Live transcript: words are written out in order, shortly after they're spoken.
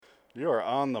You are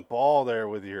on the ball there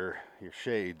with your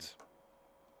shades.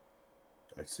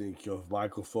 I think your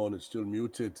microphone is still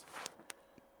muted.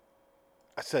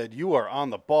 I said you are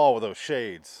on the ball with those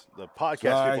shades. The That's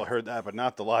podcast people right. heard that, but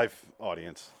not the live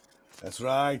audience, That's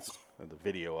right. or the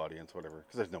video audience, whatever.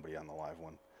 Because there's nobody on the live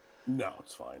one. No,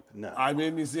 it's fine. No. I'm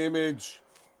in his image.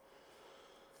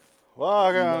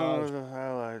 Welcome to the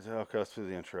highlights. I'll go through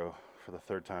the intro for the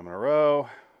third time in a row.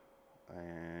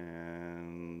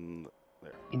 And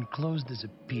there. Enclosed is a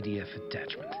PDF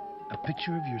attachment, a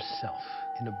picture of yourself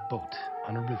in a boat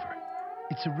on a river.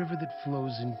 It's a river that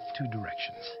flows in two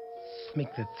directions.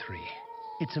 Make that three.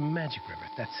 It's a magic river,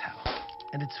 that's how.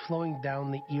 And it's flowing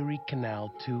down the Erie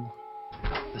Canal to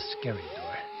the Scary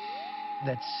Door.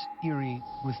 That's Erie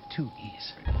with two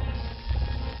E's.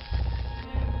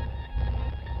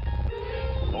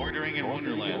 Bordering in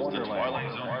Wonderland, the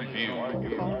Twilight Zone review.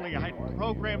 If only I'd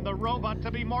programmed the robot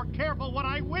to be more careful what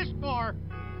I wish for.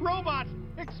 Robot,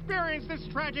 experience this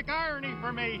tragic irony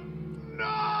for me. No!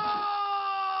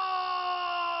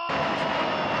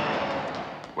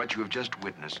 What you have just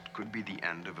witnessed could be the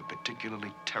end of a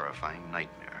particularly terrifying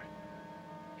nightmare.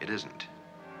 It isn't.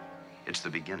 It's the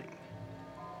beginning.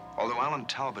 Although Alan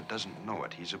Talbot doesn't know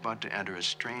it, he's about to enter a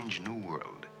strange new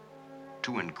world.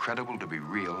 Too incredible to be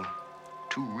real,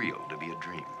 too real to be a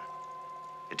dream.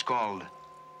 It's called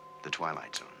The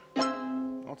Twilight Zone.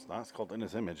 No, it's not. It's called In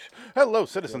His Image. Hello,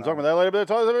 citizens. Welcome to that later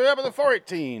bit of episode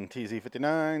 418.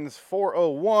 TZ59's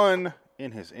 401.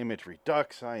 In His Image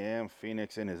Redux. I am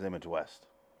Phoenix in His Image West.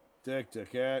 Dick,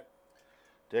 cat.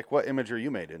 Dick, what image are you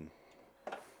made in?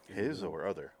 His or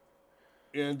other?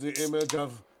 In the image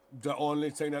of the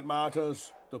only thing that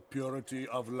matters, the purity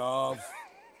of love.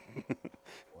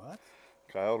 What?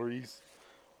 Kyle Reese.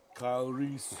 Kyle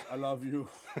Reese, I love you.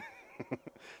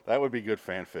 That would be good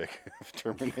fanfic if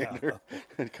Terminator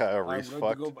and Kyle Reese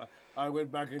fucked. I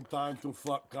went back in time to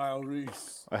fuck Kyle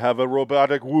Reese. I have a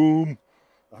robotic womb.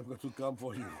 I'm going to come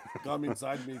for you. Come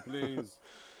inside me, please.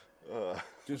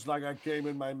 Just like I came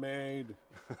in my maid.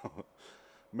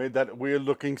 Made that weird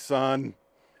looking son.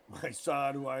 My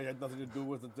son, who I had nothing to do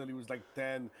with until he was like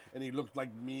 10, and he looked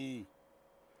like me.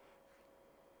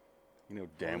 You know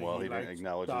damn well he didn't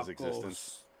acknowledge his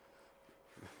existence.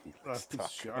 Arnold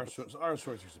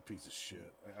Schwarzenegger's a piece of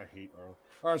shit. I hate Arnold.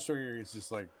 Arnold Schwarzenegger is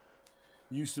just like,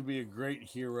 used to be a great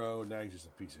hero, now he's just a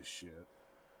piece of shit.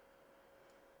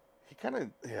 He kind of,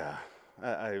 yeah.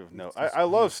 I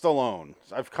love Stallone.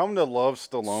 I've come to love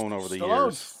Stallone over the years.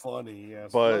 Stallone's funny, yeah.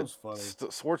 But Stallone's funny.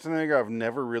 Schwarzenegger, I've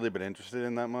never really been interested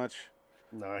in that much.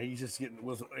 No, he's just getting,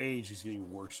 with age, he's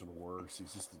getting worse and worse.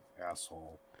 He's just an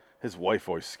asshole. His wife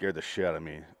always scared the shit out of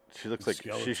me. She looks like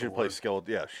she should play Skeletor. Skeletor.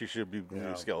 Yeah, she should be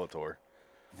Skeletor.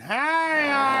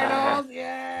 Hi, Arnold,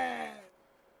 yeah.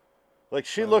 Like,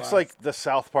 she looks like the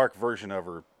South Park version of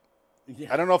her.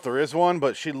 Yeah. I don't know if there is one,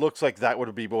 but she looks like that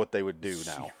would be what they would do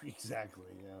now. Exactly,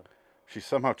 yeah. She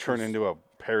somehow turned into a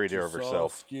parody of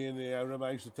herself. So skinny. I remember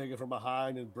I used to take it from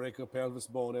behind and break her pelvis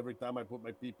bone every time I put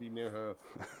my pee-pee near her.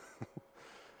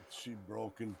 She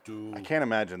broke in two. I can't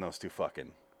imagine those two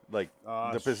fucking. Like,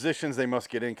 the positions they must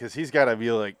get in, because he's got to be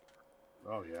like,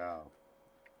 oh, yeah.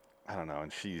 I don't know,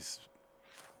 and she's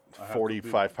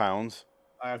 45 pounds.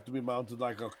 I have to be mounted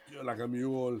like a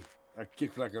mule. I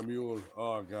kick like a mule.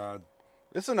 Oh, God.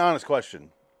 This is an honest question.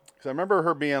 Because I remember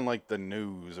her being like the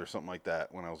news or something like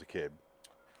that when I was a kid.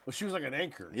 Well, she was like an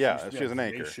anchor. Yeah, she was an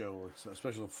anchor. Show or a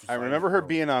special I remember her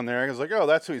being on there. I was like, oh,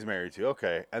 that's who he's married to.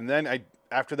 Okay. And then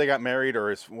after they got married,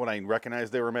 or when I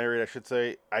recognized they were married, I should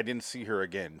say, I didn't see her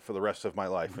again for the rest of my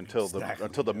life until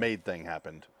the maid thing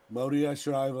happened. Maria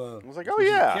Shriver. I was like, oh,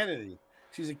 yeah. Kennedy.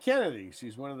 She's a Kennedy.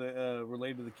 She's one of the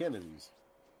related to the Kennedys.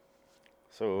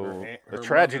 So the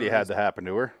tragedy had to happen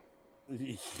to her.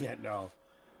 Yeah, no.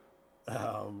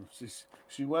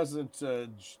 She wasn't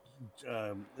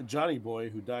Johnny Boy,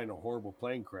 who died in a horrible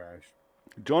plane crash.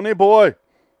 Johnny Boy.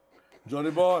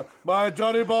 Johnny Boy. My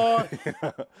Johnny Boy.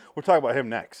 We'll talk about him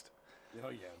next. Oh,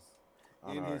 yes.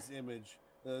 In his image.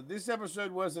 This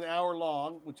episode was an hour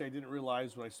long, which I didn't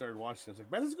realize when I started watching. I was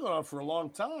like, man, this is going on for a long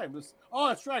time. Oh,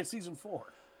 that's right, season 4.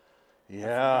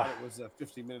 Yeah. It was a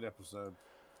 50-minute episode.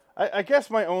 I guess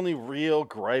my only real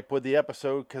gripe with the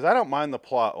episode, because I don't mind the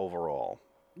plot overall.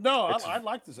 No, I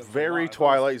like this episode. Very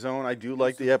Twilight Zone. I do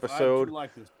like the episode. I do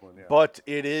like this one, yeah. But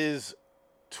it is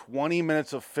 20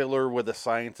 minutes of filler with a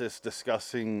scientist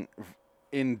discussing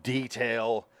in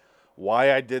detail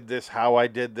why I did this, how I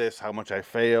did this, how much I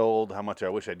failed, how much I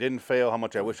wish I didn't fail, how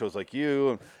much I wish I was like you.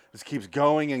 And this keeps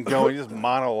going and going. Just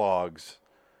monologues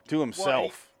to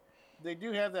himself. They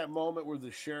do have that moment where the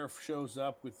sheriff shows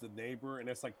up with the neighbor, and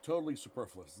it's like totally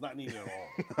superfluous. It's not needed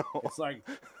at all. It's like,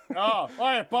 oh,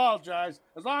 I apologize.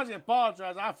 As long as he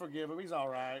apologizes, I forgive him. He's all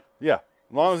right. Yeah,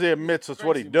 as long as he admits that's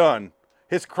what he Crazy done.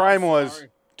 His crime was,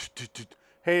 sorry.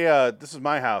 hey, this is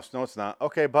my house. No, it's not.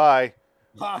 Okay, bye.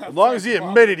 I'm As long sorry as he to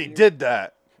admitted bother he you. did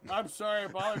that. I'm sorry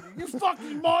about it. You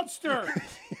fucking monster.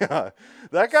 Yeah,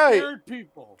 that guy. Scared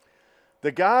people.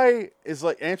 The guy is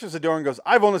like answers the door and goes,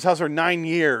 "I've owned this house for 9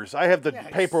 years. I have the Yes.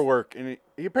 paperwork." And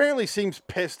he apparently seems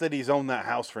pissed that he's owned that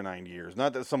house for 9 years,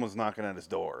 not that someone's knocking at his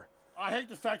door. I hate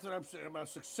the fact that I'm a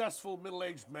successful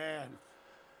middle-aged man.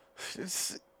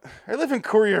 I live in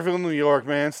Courierville, New York,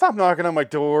 man. Stop knocking on my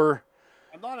door.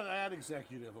 I'm not an ad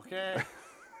executive, okay?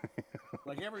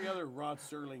 Like every other Rod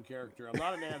Serling character, I'm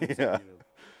not an ad executive.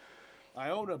 I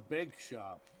own a bake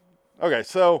shop. Okay,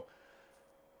 so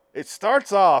it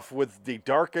starts off with the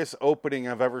darkest opening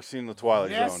I've ever seen in the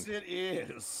Twilight Yes, Zone, it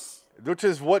is. which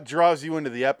is what draws you into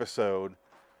the episode,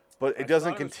 but it I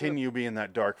doesn't thought it was continue being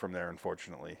that dark from there,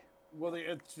 unfortunately. Well,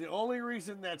 it's the only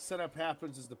reason that setup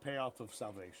happens is the payoff of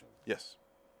salvation. Yes.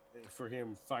 For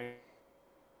him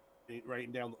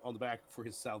writing down on the back for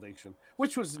his salvation,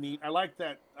 which was neat. I liked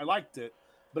that. I liked it,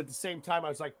 but at the same time, I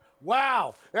was like,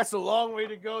 "Wow, that's a long way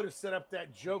to go to set up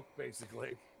that joke."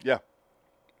 Basically, Yeah.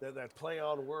 that play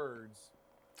on words.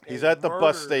 He's And at the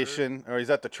bus murder- station, or he's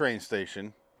at the train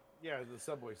station. Yeah, the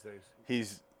subway station.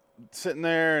 He's sitting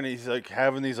there and he's like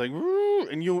having these like, "Woo,"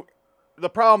 and the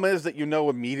problem is that you know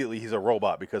immediately he's a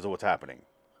robot because of what's happening.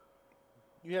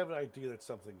 You have an idea that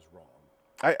something's wrong.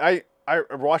 I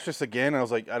watched this again and I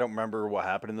was like, I don't remember what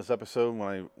happened in this episode when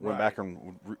I went back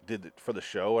and did it for the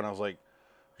show, and I was like,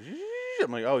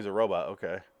 I'm like, oh, he's a robot,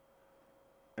 okay.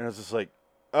 And it's just like,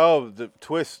 oh, the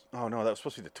twist. Oh no, that was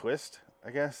supposed to be the twist,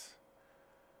 I guess.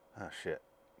 Oh shit.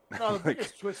 No, the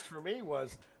biggest twist for me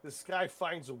was this guy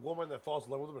finds a woman that falls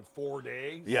in love with him in 4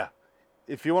 days. Yeah.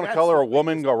 If you want to That's call her the a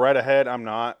woman, go right ahead. I'm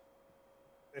not.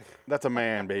 That's a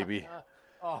man, baby.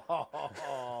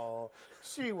 Oh,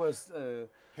 she was a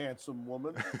handsome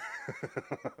woman.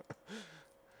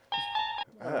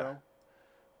 I don't know.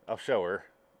 I'll show her.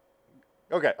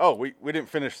 Okay. Oh, we didn't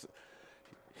finish.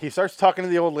 He starts talking to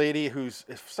the old lady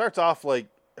it starts off like,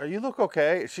 "Are you look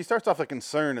okay?" She starts off like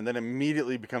concerned and then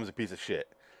immediately becomes a piece of shit.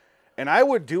 And I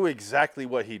would do exactly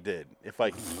what he did. If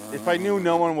I knew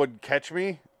no one would catch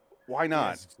me, why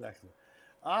not? Yes, exactly.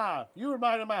 You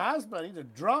reminded my husband. He's a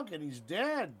drunk and he's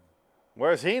dead.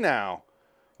 Where's he now?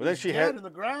 Well, then He's dead in the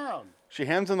ground. she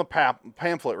hands him the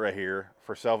pamphlet right here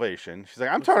for salvation. She's like,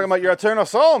 "I'm talking about your eternal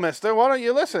soul, mister. Why don't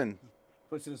you listen?"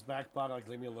 Puts in his back pocket like,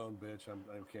 "Leave me alone, bitch. I'm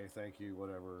okay. Thank you.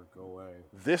 Whatever. Go away."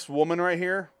 This woman right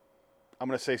here, I'm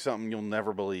going to say something you'll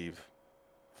never believe.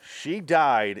 She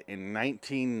died in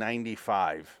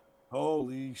 1995.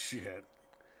 Holy shit!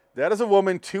 That is a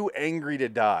woman too angry to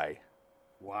die.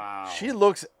 Wow. She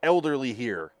looks elderly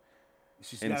here.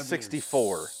 She's in gotta be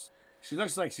 64. She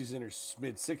looks like she's in her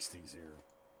mid-60s here.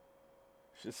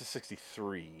 This is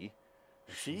 63.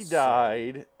 She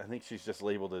died. I think she's just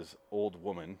labeled as old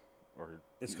woman, or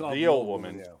It's called the old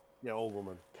woman. Yeah, old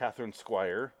woman. Catherine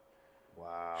Squire.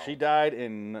 Wow. She died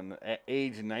at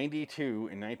age 92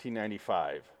 in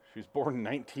 1995. She was born in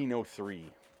 1903.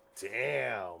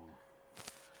 Damn.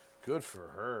 Good for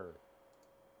her.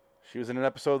 She was in an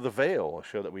episode of The Veil, a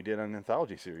show that we did on an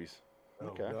anthology series.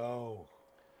 Okay. Oh, no.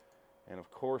 And of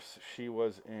course, she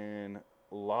was in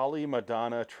Lolly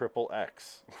Madonna Triple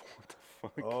X. What the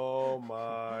fuck? Oh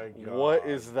my god. What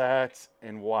is that,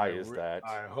 and why is that?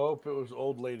 I hope it was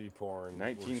old lady porn. where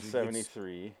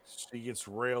 1973. She gets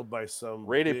railed by some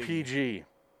Rated big- PG.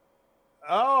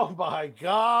 Oh my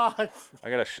god. I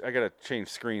gotta change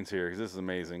screens here because this is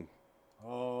amazing.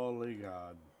 Holy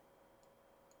god.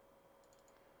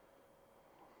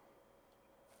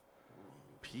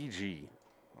 PG.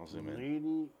 I'll zoom in.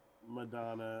 Lady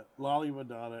Madonna, Lolly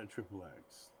Madonna at Triple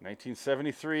X.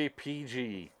 1973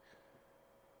 PG.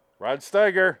 Rod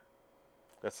Steiger.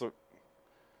 That's the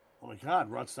Oh my god,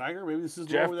 Rod Steiger? Maybe this is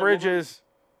the Jeff one with that Bridges.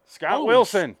 Scott Holy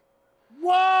Wilson. woman?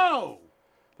 Whoa!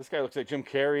 This guy looks like Jim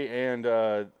Carrey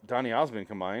and Donny Osmond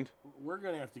combined. We're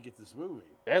gonna have to get this movie.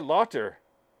 Ed Lauter.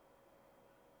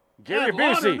 Gary Ed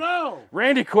Lauder, Busey. no!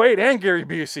 Randy Quaid and Gary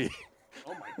Busey.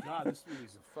 Oh my god, this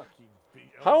movie's a fucking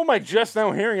How am I just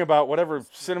now hearing about whatever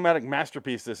cinematic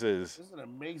masterpiece this is? This is an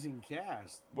amazing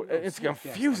cast. But You don't it's a see a cast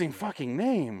confusing like that. fucking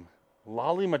name.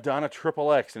 Lolly Madonna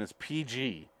Triple X, and it's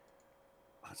PG.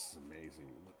 That's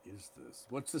amazing. What is this?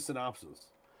 What's the synopsis?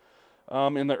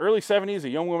 In the early 70s, a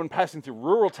young woman passing through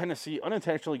rural Tennessee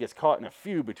unintentionally gets caught in a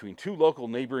feud between two local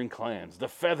neighboring clans, the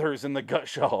Feathers and the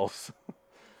Gutshaws.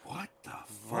 What the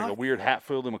fuck? Like a weird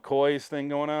Hatfield and McCoy's thing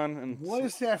going on. And What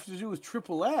does that have to do with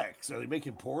Triple X? Are they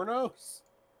making pornos?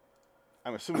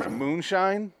 I'm assuming it's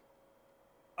moonshine.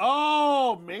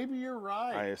 Oh, maybe you're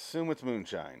I right. assume it's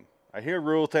moonshine. I hear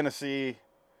rural Tennessee.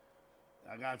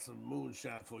 I got some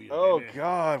moonshine for you. Oh baby.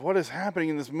 God, what is happening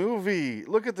in this movie?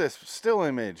 Look at this still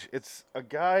image. It's a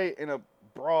guy in a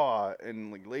bra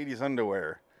and like ladies'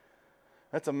 underwear.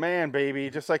 That's a man, baby,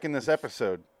 just like in this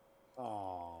episode.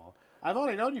 Oh, I've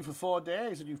only known you for 4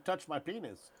 days, and you've touched my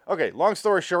penis. Okay, long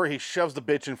story short, he shoves the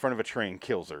bitch in front of a train,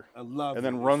 kills her, I love and it.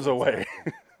 then It's runs away.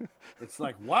 It's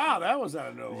like, wow, that was out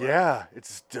of nowhere. Yeah,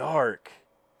 it's dark.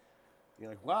 You're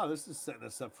like, wow, this is setting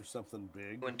us up for something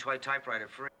big. Doing toy typewriter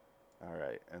free. All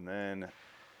right, and then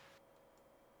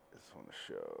this one to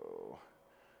show.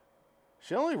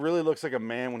 She only really looks like a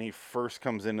man when he first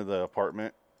comes into the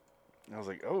apartment. I was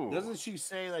like, oh. Doesn't she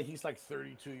say that he's like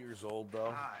 32 years old,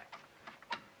 though? Hi.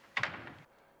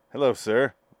 Hello,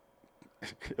 sir.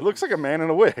 It looks like a man in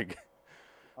a wig.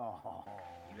 Oh.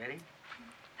 You ready?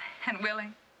 And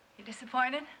willing. You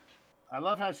disappointed? I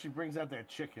love how she brings out that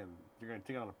chicken. You're going to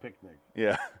take it on a picnic.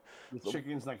 Yeah. The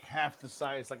chicken's like half the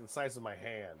size, like the size of my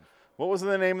hand. What was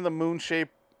the name of the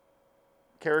moon-shaped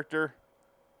character?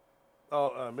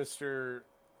 Oh, Mr.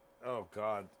 Oh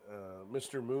God,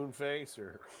 Mr. Moonface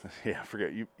or Yeah, I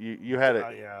forget. You had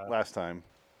it yeah. last time.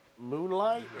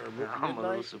 Moonlight or I'm a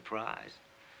little Midnight? surprised.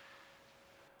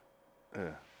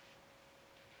 Ugh.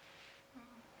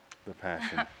 The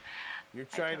passion. You're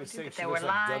trying to say that she there were was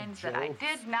like Doug lines that I Jones?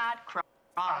 did not cross.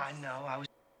 I know. I was.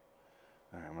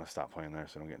 All right, I'm going to stop playing there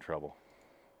so I don't get in trouble.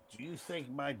 Do you think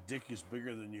my dick is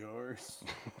bigger than yours?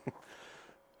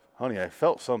 Honey, I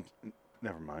felt some...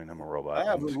 Never mind, I'm a robot. I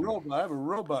have I'm a just gonna- robot. I have a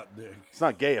robot dick. It's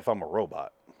not gay if I'm a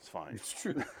robot. It's fine. It's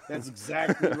true. That's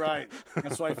exactly right.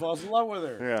 That's why he falls in love with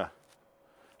her. Yeah.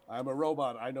 I'm a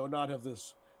robot. I know not of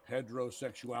this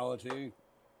heterosexuality.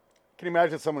 Can you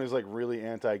imagine someone who's like really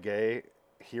anti-gay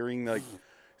hearing like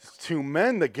two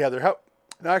men together? How?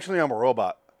 Actually, I'm a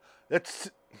robot.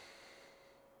 That's...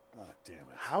 Oh, damn it.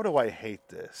 How do I hate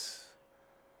this?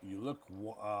 You look,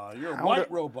 you're a How white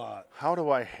do- robot. How do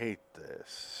I hate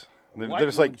this? They're White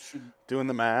just like ones should- doing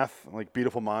the math, like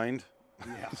Beautiful Mind.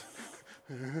 Yeah.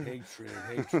 hatred.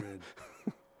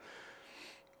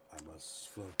 I must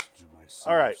float to my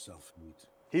All right. self-meet.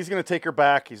 He's going to take her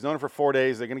back. He's known her for 4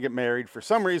 days. They're going to get married. For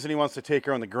some reason, he wants to take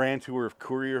her on the grand tour of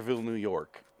Courierville, New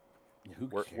York, Who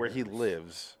where he cares?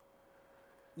 lives.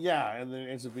 Yeah, and then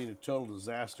it ends up being a total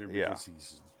disaster because Yeah.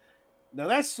 he's. Now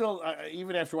that's still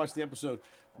even after watching the episode.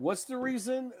 What's the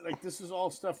reason? Like this is all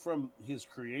stuff from his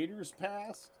creator's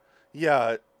past.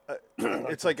 Yeah,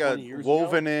 it's like a 20 years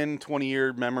woven in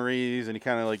 20-year memories, and he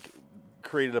kind of like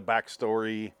created a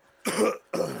backstory.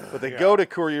 But they go to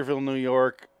Courierville, New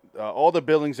York. All the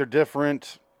buildings are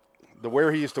different. The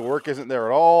where he used to work isn't there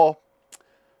at all.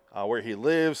 Where he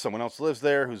lives, someone else lives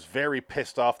there who's very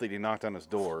pissed off that he knocked on his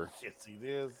door. Yes, he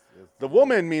is. Yes, The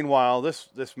woman, meanwhile,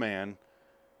 this man,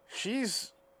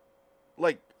 she's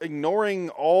like ignoring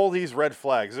all these red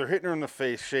flags. They're hitting her in the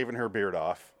face, shaving her beard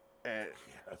off. And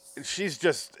she's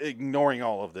just ignoring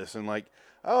all of this and like,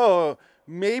 oh,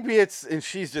 maybe it's, and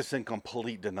she's just in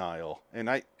complete denial.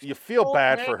 And you feel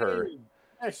bad for her.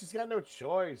 Yeah, she's got no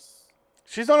choice.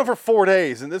 She's on it for 4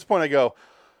 days. And at this point I go,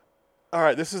 all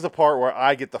right, this is the part where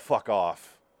I get the fuck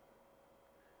off.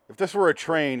 If this were a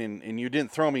train and you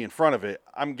didn't throw me in front of it,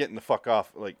 I'm getting the fuck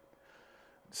off. Like,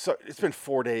 so it's been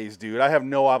 4 days, dude. I have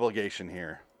no obligation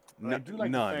here. I do like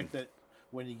none. the fact that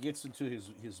when he gets into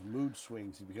his mood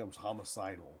swings, he becomes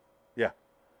homicidal. Yeah.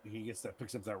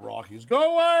 Picks up that rock. He goes,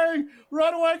 "Go away!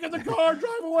 Run away! Get the car!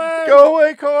 Drive away! Go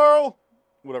away, Carl.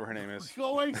 Whatever her name is.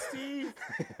 Go away, Steve!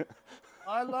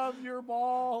 I love your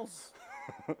balls,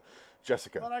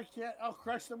 Jessica. but I can't. I'll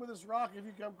crush them with this rock if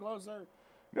you come closer."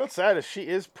 You know what's sad is she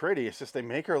is pretty. It's just they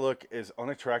make her look as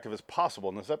unattractive as possible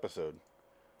in this episode.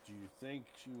 Do you think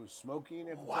she was smoking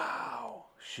at the time? Wow.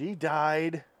 She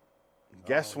died.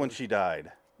 Guess when she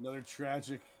died. Another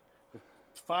tragic.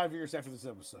 5 years after this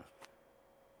episode.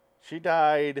 She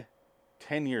died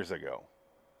 10 years ago.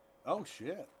 Oh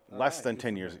shit! All Less right, than good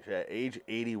 10 for years. her. At age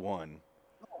 81.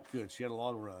 Oh, good. She had a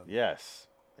long run. Yes.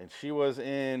 And she was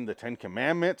in the 10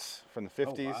 Commandments from the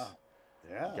 50s. Oh, wow.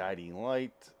 Yeah. Guiding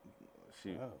Light.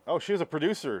 She, Wow. Oh, she was a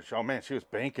producer. Oh, man, she was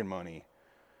banking money.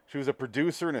 She was a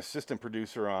producer and assistant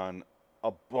producer on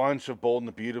a bunch of Bold and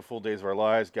the Beautiful, Days of Our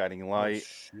Lives, Guiding Light.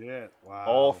 Oh, shit! Wow.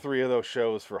 All three of those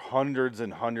shows for hundreds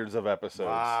and hundreds of episodes.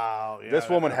 Wow. Yeah, This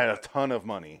woman that- had a ton of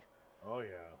money. Oh yeah.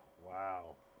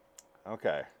 Wow.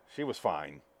 Okay. She was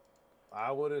fine.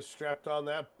 I would have strapped on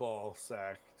that ball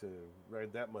sack to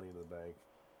ride that money in the bank.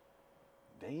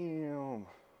 Damn.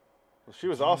 Well, she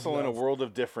was also in A Love. World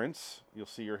of Difference. You'll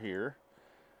see her here.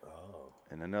 Oh.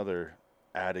 And another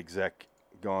ad exec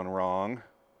gone wrong.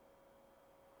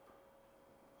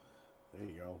 There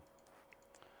you go.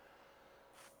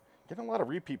 Getting a lot of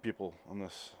repeat people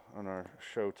on our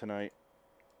show tonight.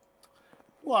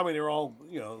 Well, I mean, they're all,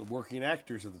 working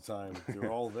actors at the time.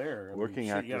 They're all there. I mean, Working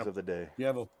shit, actors of the day. You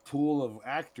have a pool of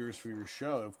actors for your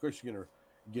show. Of course, you're going to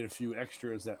get a few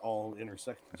extras that all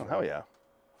intersect. Oh, hell yeah.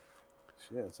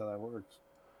 Yeah, that's how that works.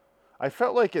 I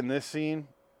felt like in this scene,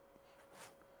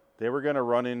 they were going to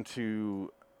run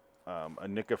into a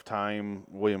Nick of Time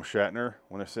William Shatner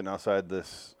when they're sitting outside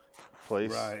this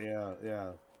place. Right, yeah.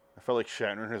 I felt like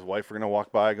Shatner and his wife were going to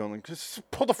walk by going, like, just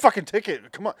pull the fucking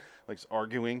ticket. Come on. Like, just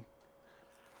arguing.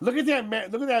 Look at that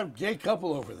man. Look at that gay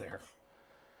couple over there.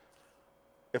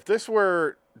 If this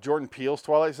were Jordan Peele's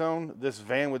Twilight Zone, this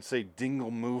van would say Dingle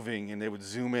Moving, and they would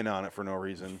zoom in on it for no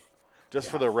reason. Just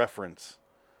for the reference.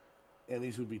 And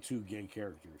these would be two gay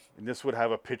characters. And this would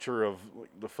have a picture of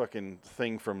the fucking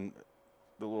thing from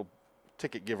the little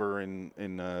ticket giver in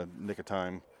Nick of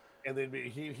Time. And they'd be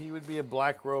he would be a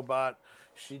black robot,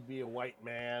 she'd be a white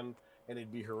man, and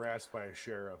he'd be harassed by a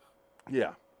sheriff.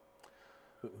 Yeah.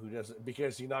 Who doesn't,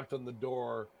 because he knocked on the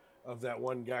door of that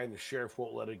one guy and the sheriff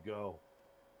won't let it go.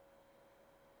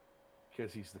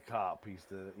 Because he's the cop, he's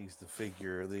the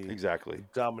figure, the Exactly.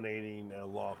 dominating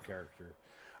law character.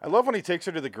 I love when he takes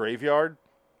her to the graveyard.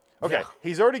 Okay, Yeah.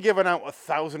 he's already given out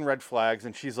 1,000 red flags,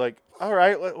 and she's like, all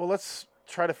right, well, let's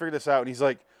try to figure this out. And he's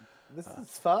like, This is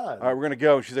fun. all right, we're going to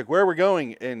go. And she's like, where are we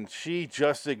going? And she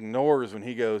just ignores when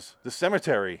he goes, the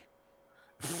cemetery.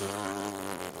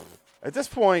 At this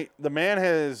point, the man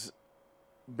has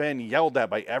been yelled at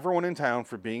by everyone in town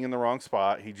for being in the wrong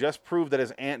spot. He just proved that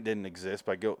his aunt didn't exist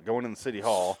by going in the city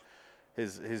hall.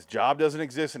 His job doesn't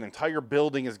exist. An entire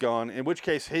building is gone. In which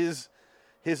case, his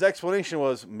explanation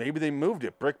was maybe they moved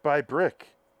it brick by brick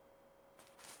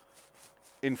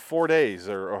in 4 days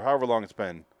or however long it's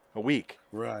been, a week.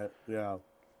 Right, yeah.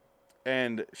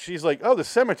 And she's like, oh, the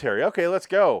cemetery. Okay, let's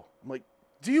go. I'm like,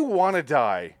 do you want to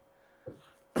die?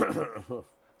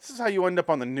 This is how you end up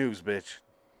on the news, bitch.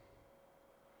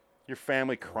 Your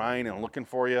family crying and looking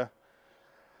for you.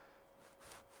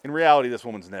 In reality, this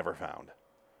woman's never found.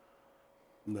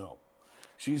 No.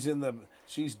 She's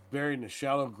buried in a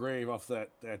shallow grave off that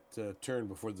turn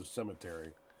before the cemetery.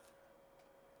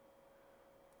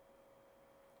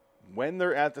 When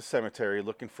they're at the cemetery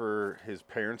looking for his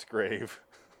parents' grave,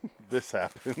 this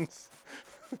happens.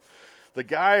 The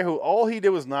guy who all he did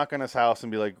was knock on his house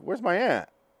and be like, where's my aunt?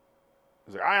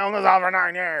 He's like, I own this house for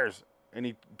 9 years. And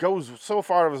he goes so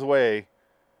far out of his way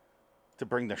to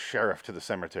bring the sheriff to the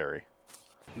cemetery.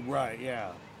 Right,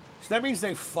 yeah. So that means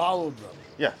they followed them.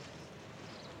 Yeah.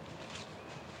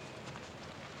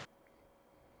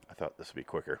 I thought this would be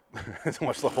quicker. Let's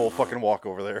watch the whole fucking walk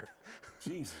over there.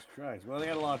 Jesus Christ. Well, they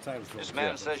had a lot of time to This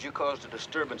man says you caused a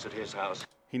disturbance at his house.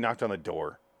 He knocked on the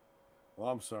door. Well,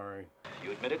 I'm sorry.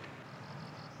 You admit it?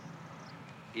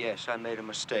 Yes, I made a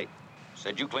mistake.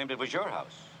 Said you claimed it was your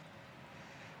house.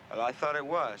 Well, I thought it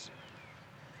was.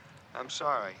 I'm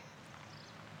sorry.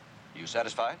 You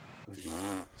satisfied?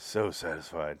 So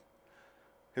satisfied.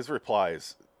 His reply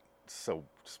is so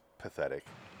just pathetic.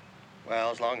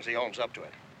 Well, as long as he owns up to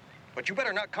it. But you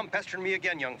better not come pestering me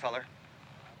again, young feller.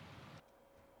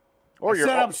 Or your,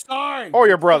 I'm sorry. or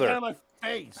your brother. Get out of my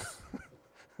face.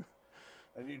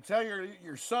 And you tell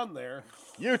your son there.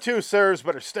 You two, sirs,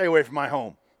 better stay away from my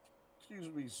home.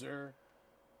 Excuse me, sir.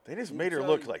 They just made her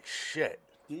look like shit.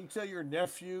 Did you tell your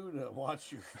nephew to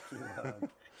watch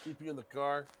keep you in the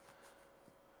car?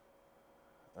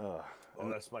 Oh,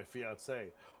 that's my fiance.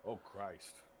 Oh,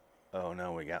 Christ. Oh,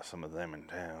 no, we got some of them in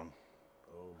town.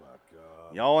 Oh, my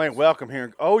God. Y'all ain't welcome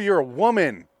here. Oh, you're a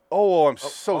woman. Oh, I'm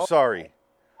so sorry.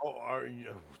 Oh, are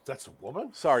you? That's a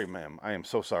woman? Sorry, ma'am. I am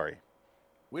so sorry.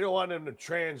 We don't want him a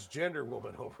transgender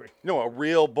woman over here. No, a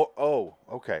real Oh,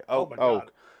 okay. Oh, my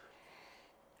God.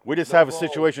 We just have a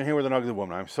situation here with an ugly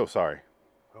woman. I'm so sorry.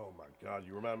 Oh, my God.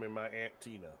 You remind me of my Aunt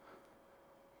Tina.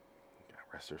 God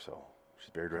rest her soul. She's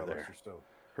buried right God there. rest her soul.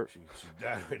 She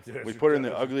died right there. We She put her in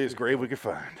died. the ugliest grave we could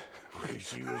find.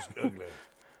 She was ugly.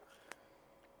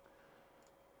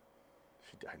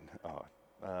 She died.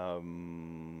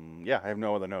 Yeah, I have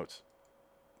no other notes.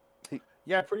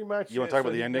 Yeah, pretty much. You want to talk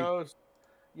about the ending?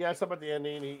 Yeah, it's about the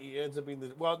ending. He ends up being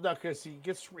no, because he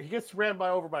gets ran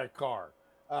over by a car.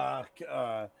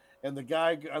 And the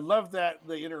guy, I love that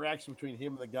the interaction between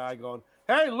him and the guy going,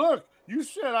 "Hey, look, you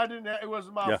said I didn't. It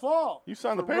wasn't my fault. You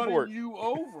signed the for running paperwork. You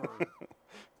over.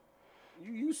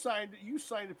 you signed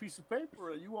a piece of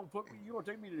paper. You won't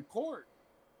take me to court."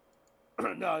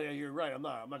 No, yeah, you're right. I'm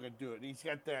not gonna do it. And he's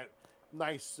got that.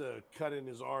 nice cut in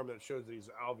his arm that shows that he's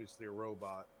obviously a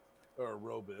robot or a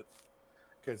robot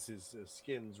because his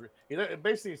skin's.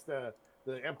 Basically, it's the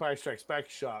Empire Strikes Back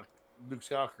shot, Luke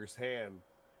Skywalker's hand.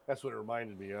 That's what it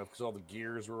reminded me of because all the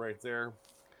gears were right there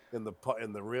in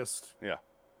the wrist. Yeah.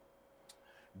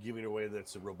 Giving away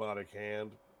that's a robotic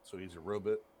hand, so he's a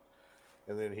robot.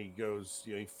 And then he goes,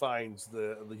 he finds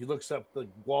he looks up the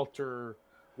Walter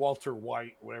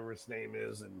White, whatever his name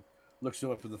is, and looks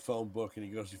him up in the phone book, and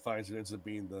he finds it ends up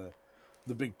being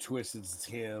the big twist is it's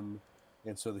him,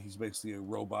 and so that he's basically a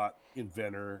robot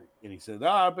inventor, and he said,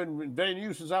 I've been inventing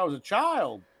you since I was a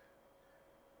child.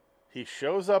 He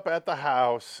shows up at the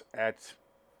house at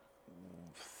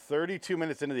 32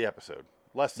 minutes into the episode,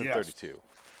 less than 32.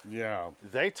 Yeah.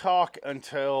 They talk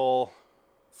until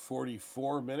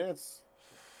 44 minutes.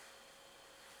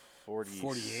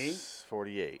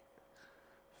 48.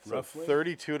 So Roughly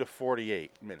 32 to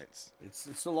 48 minutes.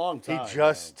 It's a long time. He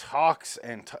just talks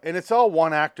and it's all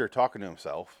one actor talking to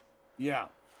himself. Yeah.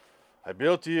 I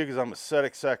built you because I'm a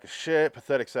pathetic sack of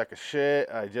shit.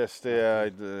 I just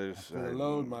I've been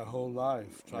alone my whole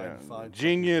life trying to find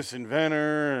genius,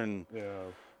 inventor, and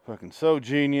fucking so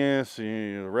genius. And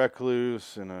you're a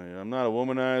recluse, and I'm not a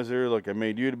womanizer like I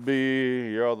made you to be.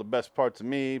 You're all the best parts of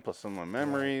me, plus some of my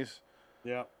memories.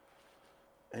 Yeah.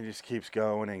 And he just keeps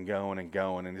going and going and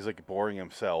going, and he's like boring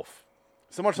himself.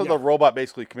 So much so the robot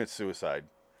basically commits suicide.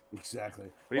 Exactly.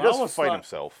 But he does fight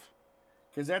himself.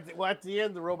 Because at the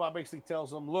end, the robot basically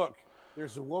tells him, look,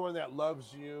 there's a woman that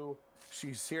loves you.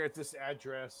 She's here at this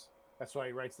address. That's why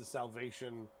he writes the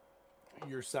salvation.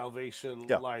 Your salvation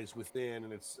lies within,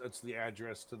 and it's the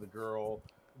address to the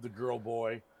girl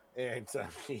boy. And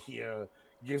he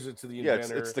gives it to the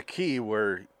inventor. Yeah, it's the key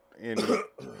where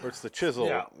it's the chisel.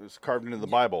 Yeah. It's carved into the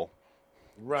Bible.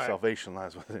 Right. Salvation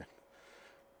lies within.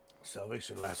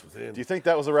 Salvation lies within. Do you think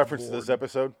that was a reference to this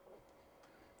episode?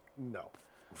 No.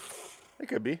 It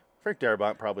could be. Frank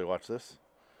Darabont probably watched this.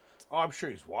 Oh, I'm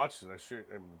sure he's watched it.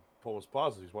 I'm almost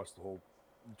positive he's watched the whole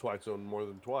Twilight Zone more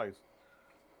than twice.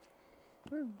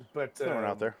 But someone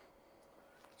out there.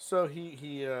 So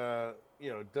he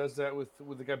does that with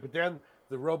the guy, but then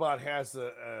the robot has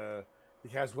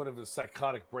one of his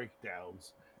psychotic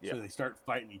breakdowns. Yeah. So they start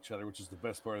fighting each other, which is the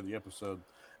best part of the episode.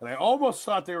 And I almost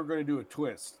thought they were going to do a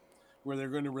twist where they're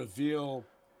going to reveal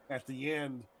at the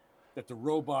end that the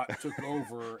robot took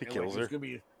over. He kills her.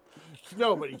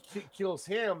 But he kills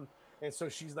him, and so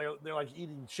they're like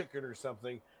eating chicken or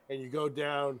something. And you go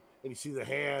down and you see the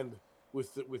hand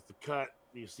with the cut.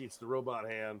 And you see it's the robot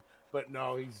hand, but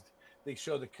no, they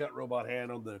show the cut robot hand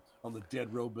on the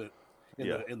dead robot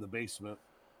in the basement.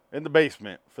 In the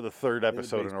basement for the third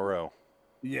episode in a row.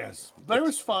 Yes, but it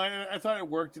was fine. I thought it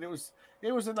worked, and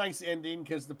it was a nice ending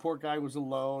because the poor guy was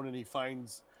alone, and he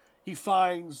finds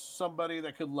somebody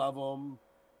that could love him,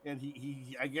 and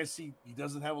he I guess he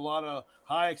doesn't have a lot of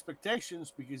high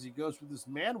expectations because he goes with this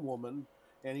man woman,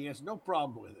 and he has no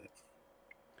problem with it.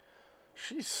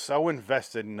 She's so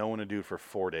invested in knowing a dude for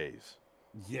 4 days.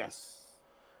 Yes,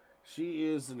 she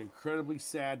is an incredibly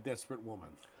sad, desperate woman.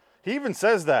 He even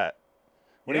says that.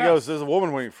 When he goes, there's a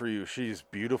woman waiting for you. She's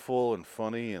beautiful and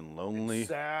funny and lonely. And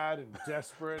sad and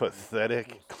desperate.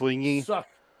 Pathetic, clingy.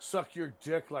 Suck your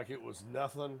dick like it was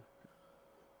nothing.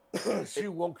 She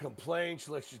won't complain.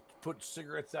 She lets you put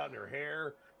cigarettes out in her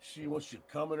hair. She wants you to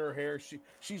come in her hair.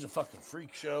 She's a fucking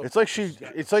freak show. It's like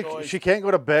she can't go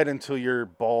to bed until your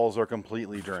balls are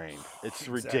completely drained. It's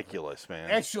ridiculous, man.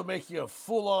 And she'll make you a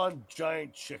full-on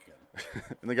giant chicken.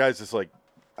 And the guy's just like,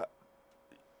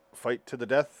 fight to the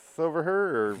death over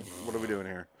her, or what are we doing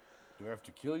here? Do I have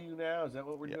to kill you now? Is that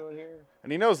what we're doing here?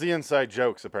 And he knows the inside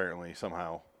jokes apparently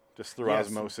somehow, just through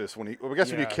osmosis. When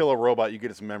you kill a robot, you get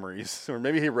his memories, or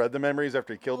maybe he read the memories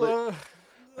after he killed it.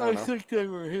 I think they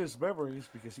were his memories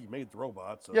because he made the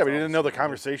robot. So yeah, but he didn't know the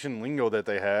conversation lingo that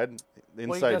they had. The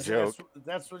inside joke.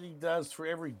 That's what he does for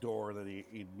every door that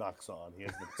he knocks on. He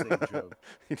has the same joke.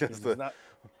 He does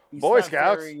he's Boy not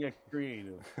Scouts. Very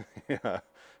creative. Yeah.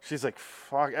 She's like,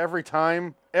 fuck, every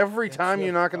time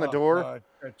you knock on the door. God,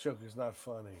 that joke is not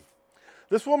funny.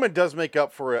 This woman does make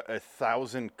up for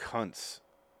 1,000 cunts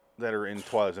that are in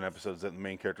Twilight Zone episodes that the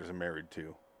main characters are married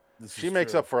to. She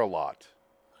makes up for a lot.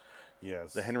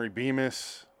 Yes. The Henry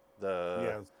Bemis,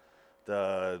 the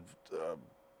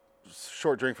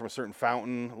short drink from a certain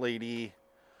fountain lady.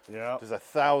 Yeah. There's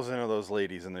 1,000 of those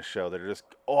ladies in this show that are just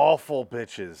awful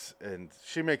bitches, and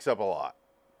she makes up a lot.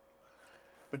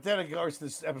 But then, of course,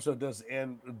 this episode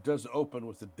does open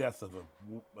with the death of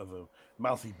a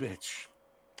mouthy bitch,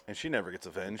 and she never gets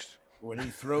avenged when he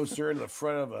throws her in the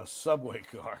front of a subway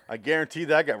car. I guarantee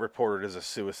that got reported as a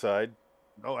suicide.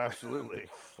 Oh, absolutely.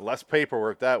 Less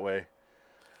paperwork that way.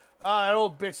 An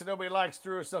old bitch that nobody likes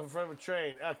threw herself in front of a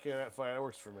train. Okay, that's fine. That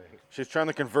works for me. She's trying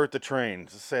to convert the train.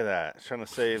 Just say that. She's trying to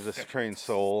save this train's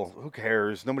soul. Who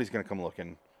cares? Nobody's gonna come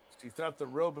looking. She thought the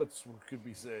robots could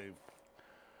be saved.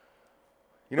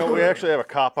 You know, we actually have a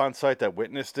cop on site that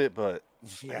witnessed it, but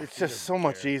Yeah, it's he just so doesn't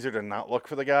much care. easier to not look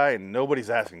for the guy, and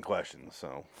nobody's asking questions.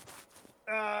 So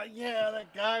Yeah,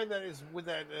 that guy that is with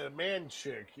that man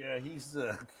chick. Yeah, he's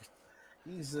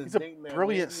he's a dating that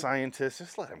brilliant lady. scientist.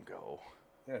 Just let him go.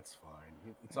 That's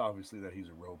fine. It's obviously that he's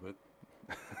a robot.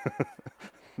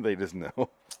 They just know.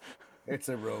 It's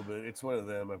a robot. It's one of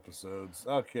them episodes.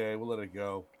 Okay, we'll let it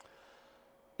go.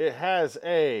 It has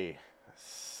a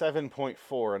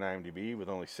 7.4 on IMDb with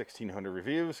only 1,600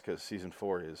 reviews because season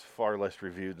 4 is far less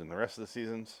reviewed than the rest of the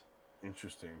seasons.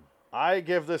 Interesting. I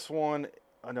give this one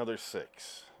another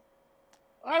 6.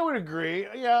 I would agree.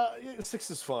 Yeah,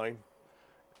 6 is fine.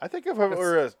 I think if it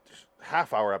were a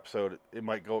half-hour episode, it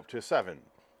might go up to a 7.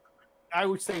 I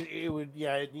would say it would.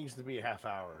 Yeah, it needs to be a half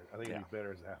hour. I think it'd be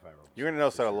better as a half hour. You're going to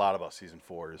notice that a lot about season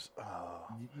 4 is,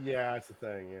 Yeah, that's the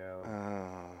thing. Yeah,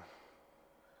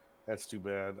 that's too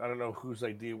bad. I don't know whose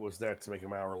idea was that to make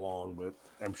them hour long, but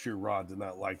I'm sure Rod did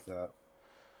not like that.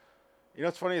 You know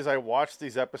what's funny is I watched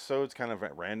these episodes kind of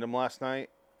at random last night,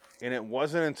 and it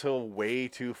wasn't until way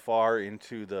too far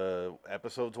into the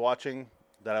episodes watching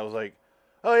that I was like,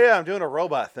 oh yeah, I'm doing a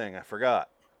robot thing. I forgot.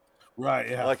 Right,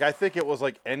 yeah. Like, I think it was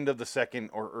like end of the second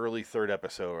or early third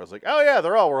episode where I was like, oh yeah,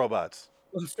 they're all robots.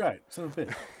 That's right. So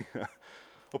big.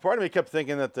 Well, part of me kept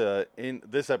thinking that in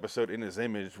this episode, In His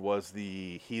Image, was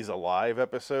the He's Alive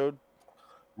episode.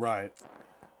 Right.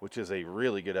 Which is a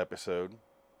really good episode.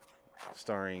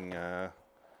 Starring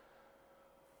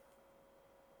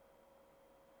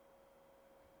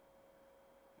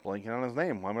blanking on his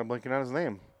name. Why am I blanking on his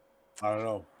name? I don't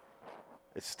know.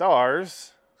 It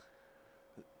stars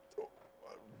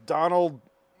Donald.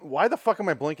 Why the fuck am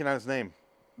I blanking on his name?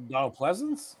 Donald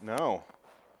Pleasance? No.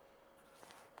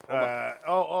 Dennis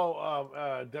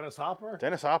Hopper?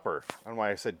 Dennis Hopper. I don't know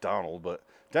why I said Donald, but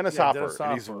Dennis Yeah, Hopper. Dennis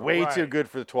And he's Hopper, way too right. good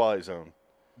for the Twilight Zone.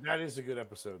 That is a good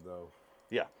episode, though.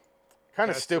 Yeah. Kind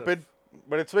of That's stupid,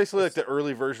 but it's basically like the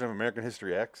early version of American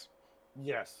History X.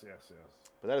 Yes.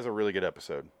 But that is a really good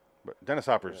episode. But Dennis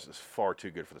Hopper is far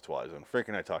too good for the Twilight Zone. Frank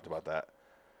and I talked about that.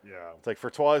 Yeah. It's like for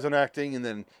Twilight Zone acting, and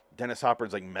then Dennis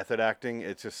Hopper's like method acting.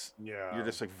 It's just you're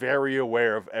just like very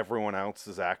aware of everyone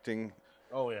else's acting.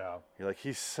 Oh, yeah. You're like,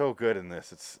 he's so good in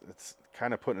this. It's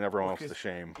kind of putting everyone else to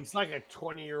shame. He's like a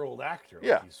 20-year-old actor. Like,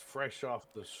 Yeah. He's fresh off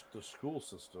the school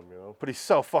system, you know? But he's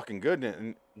so fucking good in it,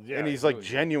 and Yeah, he's he's like really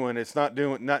good. genuine. It's not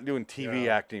doing TV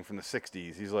Yeah. acting from the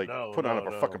 '60s. He's like No, putting on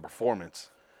no, a fucking performance.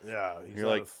 Yeah. He's You're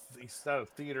not like, he's not a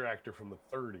theater actor from the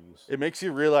 30s. it makes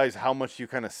you realize how much you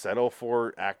kind of settle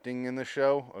for acting in the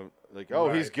show. Like,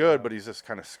 oh, he's Right, good, yeah. but he's just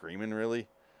kind of screaming, really.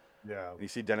 Yeah. And you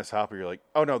see Dennis Hopper, you're like,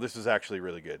 oh no, this is actually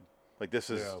really good. Like,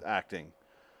 this is Yeah. acting.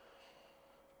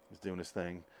 He's doing his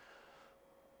thing.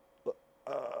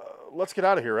 Let's get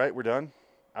out of here, right? We're done.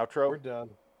 Outro. We're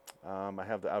done. I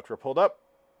have the outro pulled up,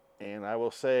 and I will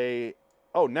say,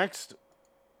 next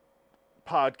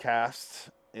podcast,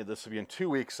 this will be in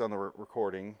 2 weeks on the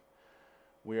recording.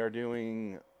 We are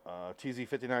doing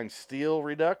TZ59 Steel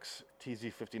Redux,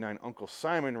 TZ59 Uncle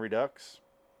Simon Redux,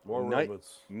 More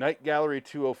robots. Night Gallery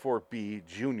 204B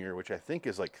Junior, which I think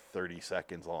is like 30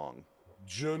 seconds long.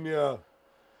 Junior.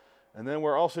 And then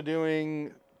we're also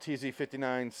doing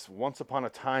TZ59's Once Upon a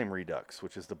Time Redux,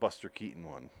 which is the Buster Keaton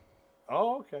one.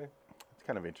 Oh, okay. It's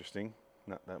kind of interesting.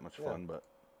 Not that much fun, but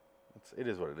it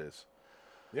is what it is.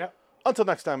 Yeah. Until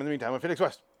next time, in the meantime, I'm Phoenix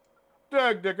West.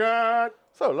 Dig the God.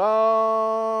 So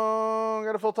long.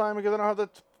 Got a full time because I don't have the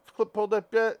clip pulled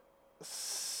up yet.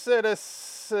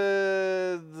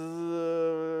 There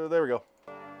we go.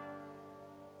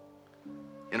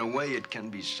 In a way, it can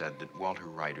be said that Walter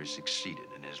Ryder succeeded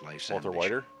in his life's Walter ambition,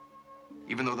 Whiter?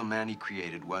 even though the man he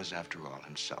created was, after all,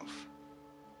 himself.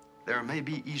 There may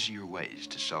be easier ways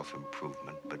to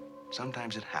self-improvement, but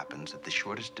sometimes it happens that the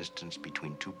shortest distance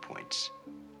between 2 points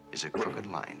is a crooked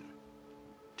line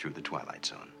through the Twilight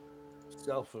Zone.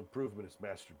 Self-improvement is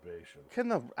masturbation. Can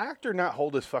the actor not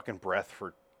hold his fucking breath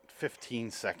for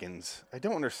 15 seconds? I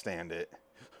don't understand it.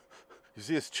 You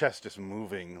see his chest just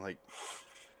moving, like...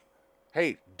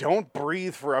 Hey, don't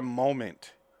breathe for a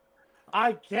moment.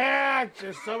 I can't.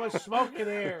 There's so much smoke in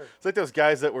here. It's like those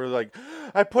guys that were like,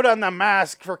 I put on the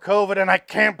mask for COVID and I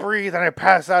can't breathe and I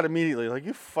pass out immediately. Like,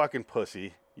 you fucking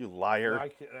pussy. You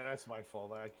liar. That's my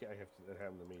fault. That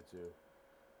happened to me, too.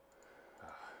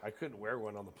 I couldn't wear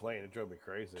one on the plane. It drove me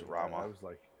crazy. Drama. I was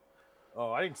like,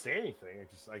 I didn't say anything.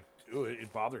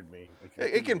 It bothered me.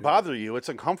 It can bother you. It's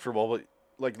uncomfortable, but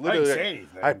Like I didn't literally, say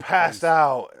anything. I passed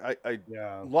out. I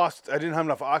Yeah. lost. I didn't have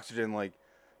enough oxygen. Like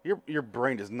your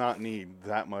brain does not need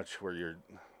that much. Where you're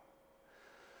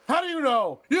How do you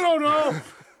know? You don't know.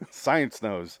 science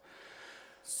knows.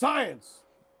 Science.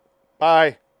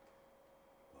 Bye.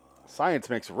 Science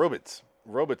makes robots.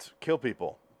 Robots kill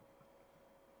people.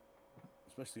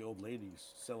 Especially old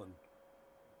ladies selling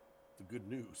the good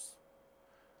news.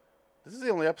 This is the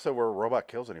only episode where a robot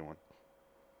kills anyone.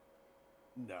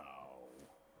 No.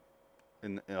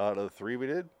 Out of the 3 we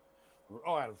did.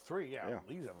 Oh, out of 3, yeah. Yeah.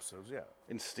 These episodes, yeah.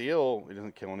 In Steel, he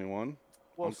doesn't kill anyone.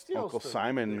 Well, Steel's Uncle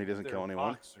Simon, he doesn't they're kill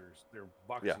anyone. Boxers. They're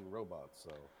boxing Yeah. robots.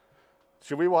 So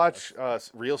Should we watch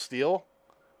Real Steel?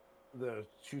 the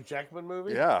Hugh Jackman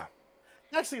movie. Yeah,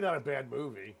 Actually, not a bad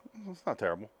movie. it's not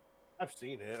terrible. I've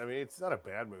seen it. I mean, it's not a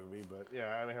bad movie, but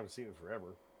yeah, I haven't seen it forever.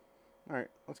 All right,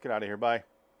 let's get out of here. Bye.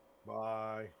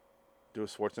 Bye. Do a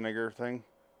Schwarzenegger thing.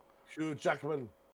 Hugh Jackman.